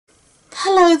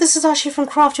Hello, this is Ashi from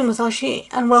Crafting with Ashi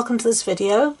and welcome to this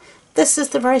video. This is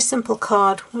the very simple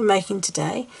card we're making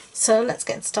today, so let's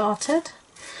get started.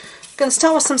 I'm going to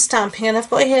start with some stamping, and I've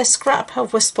got here a scrap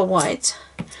of Whisper White,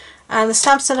 and the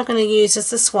stamp set I'm going to use is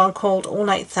this one called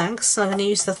Ornate Thanks. And I'm going to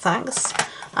use the thanks.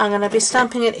 I'm going to be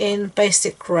stamping it in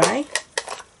basic grey.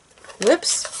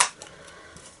 Whoops.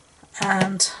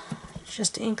 And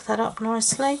just ink that up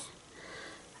nicely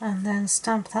and then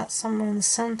stamp that somewhere in the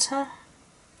centre.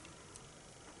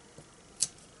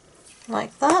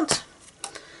 Like that.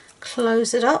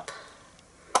 Close it up.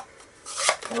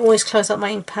 I always close up my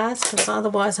ink pads because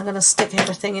otherwise I'm going to stick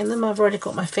everything in them. I've already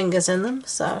got my fingers in them.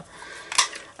 So,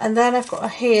 and then I've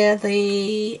got here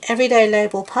the Everyday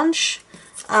Label Punch,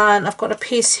 and I've got a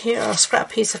piece here, a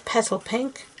scrap piece of Petal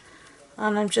Pink,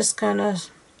 and I'm just going to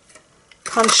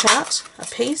punch out a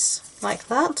piece like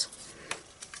that.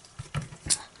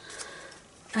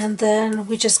 And then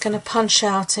we're just going to punch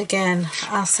out again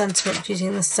our sentiment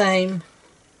using the same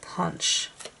punch.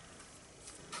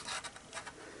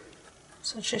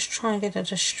 So just try and get it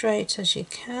as straight as you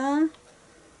can.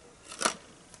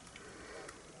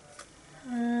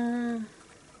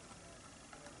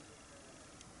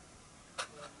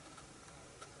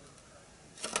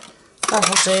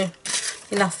 That'll do.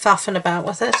 Enough faffing about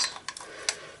with it.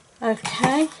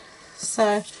 Okay,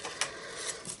 so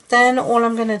then all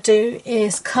I'm going to do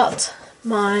is cut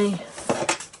my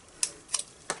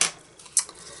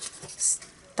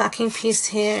backing piece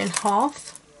here in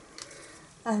half,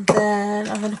 and then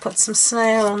I'm going to put some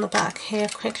snail on the back here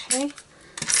quickly,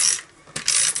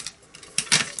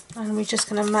 and we're just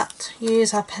going to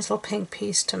use our Petal Pink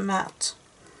piece to mat,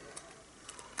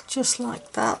 just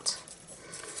like that.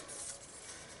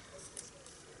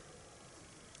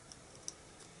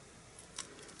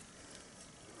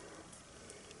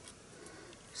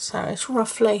 So it's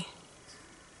roughly,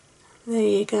 there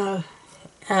you go,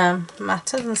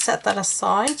 matted, and set that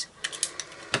aside.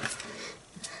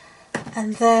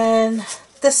 And then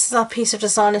this is our piece of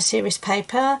Designer Series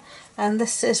paper, and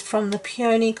this is from the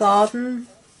Peony Garden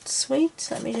suite.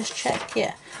 Let me just check,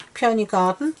 yeah, Peony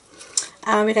Garden.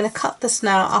 And we're going to cut this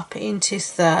now up into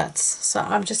thirds. So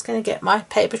I'm just going to get my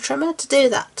paper trimmer to do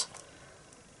that.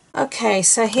 Okay,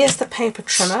 so here's the paper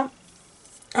trimmer,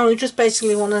 and we just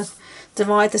basically want to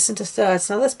divide this into thirds.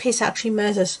 Now this piece actually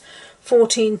measures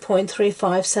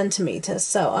 14.35 centimeters,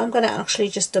 so I'm going to actually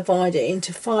just divide it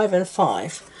into 5 and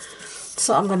 5.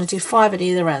 So I'm going to do 5 at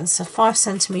either end, so 5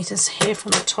 centimeters here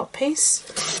from the top piece.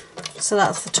 So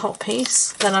that's the top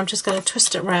piece. Then I'm just going to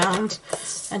twist it round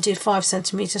and do 5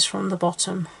 centimeters from the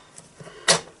bottom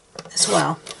as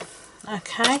well.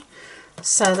 Okay,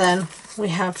 so then we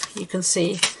have, you can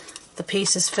see the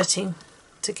pieces fitting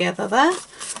together there.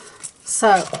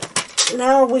 So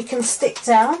now we can stick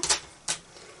down.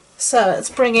 So let's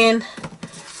bring in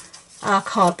our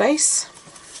card base.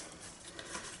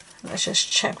 Let's just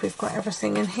check we've got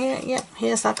everything in here. Yep,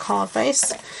 here's our card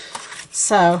base.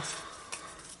 So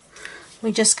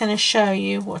we're just going to show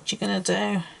you what you're going to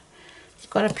do. You've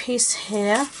got a piece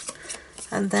here,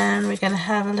 and then we're going to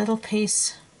have a little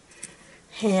piece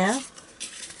here,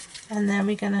 and then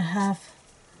we're going to have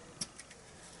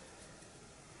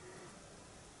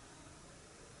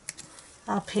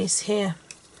our piece here,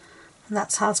 and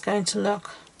that's how it's going to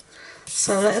look.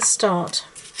 So let's start.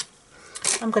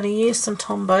 I'm going to use some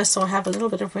Tombow so I have a little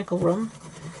bit of wiggle room,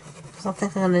 because I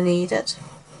think I'm going to need it.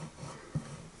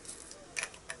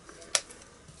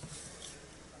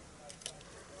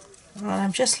 And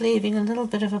I'm just leaving a little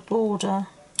bit of a border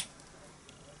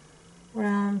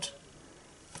around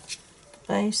the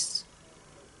base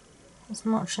as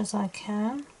much as I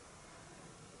can.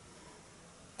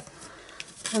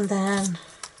 And then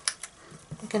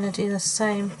I'm going to do the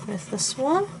same with this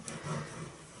one.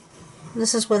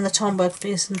 This is when the Tombow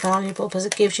is invaluable, because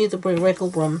it gives you the wiggle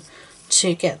room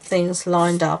to get things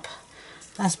lined up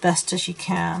as best as you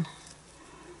can.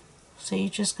 So you're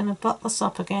just going to butt this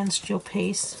up against your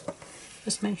piece.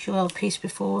 Just make sure the piece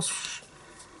before is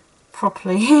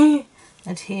properly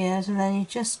adhered, and then you're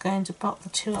just going to butt the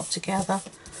two up together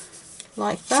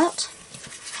like that.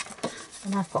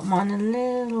 And I've got mine a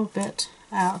little bit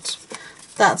out.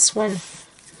 That's when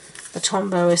the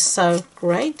Tombow is so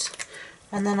great.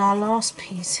 And then our last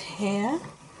piece here.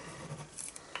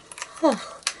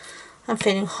 I'm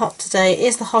feeling hot today. It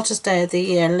is the hottest day of the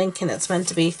year in Lincoln. It's meant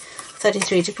to be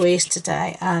 33 degrees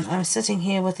today, and I'm sitting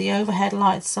here with the overhead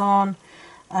lights on,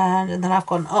 and then I've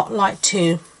got an light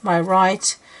to my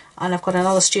right, and I've got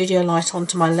another studio light on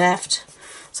to my left.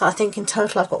 So I think in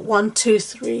total I've got 1, 2,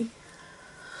 3,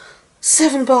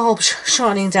 7 bulbs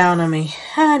shining down on me,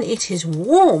 and it is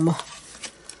warm.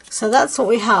 So that's what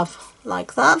we have,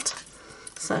 like that.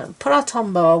 So put our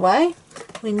Tombow away,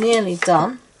 we're nearly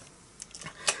done.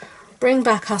 Bring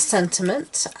back our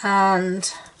sentiment,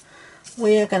 and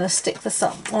we are going to stick this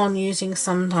up on using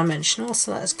some dimensionals,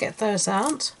 so let's get those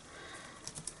out.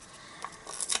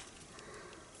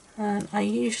 And I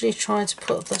usually try to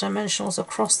put the dimensionals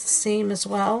across the seam as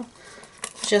well,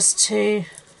 just to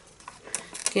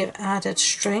give added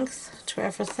strength to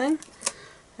everything.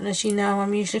 And as you know,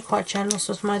 I'm usually quite generous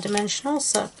with my dimensionals,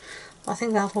 so I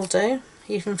think that will do,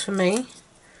 even for me.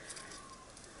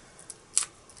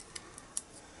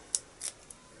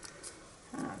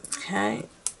 Okay,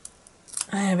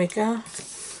 there we go.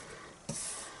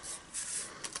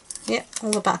 Yep,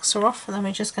 all the backs are off, and then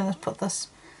we're just going to put this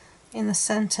in the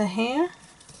center here,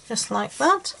 just like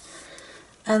that.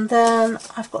 And then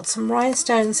I've got some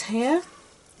rhinestones here,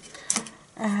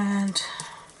 and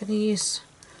I'm going to use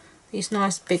these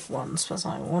nice big ones because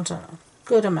I want a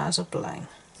good amount of bling.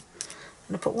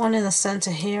 I'm going to put one in the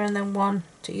center here and then one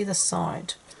to either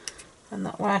side, and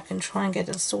that way I can try and get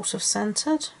it sort of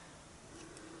centered.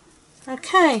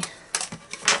 Okay,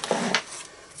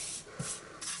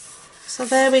 so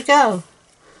there we go,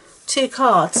 2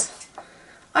 cards.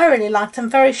 I really liked them,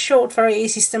 very short, very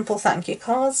easy, simple thank you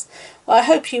cards. Well, I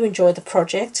hope you enjoyed the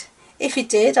project. If you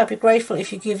did, I'd be grateful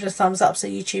if you give it a thumbs up so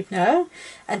YouTube know,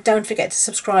 and don't forget to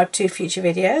subscribe to future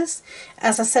videos.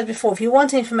 As I said before, if you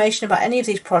want information about any of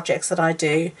these projects that I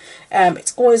do,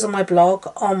 it's always on my blog,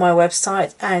 on my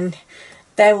website, and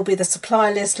there will be the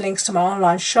supply list, links to my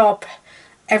online shop,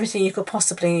 everything you could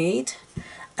possibly need.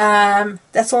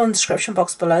 That's all in the description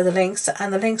box below, the links,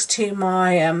 and the links to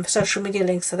my social media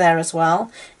links are there as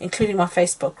well, including my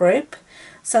Facebook group.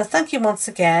 So thank you once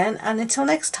again, and until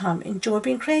next time, enjoy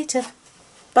being creative.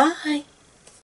 Bye!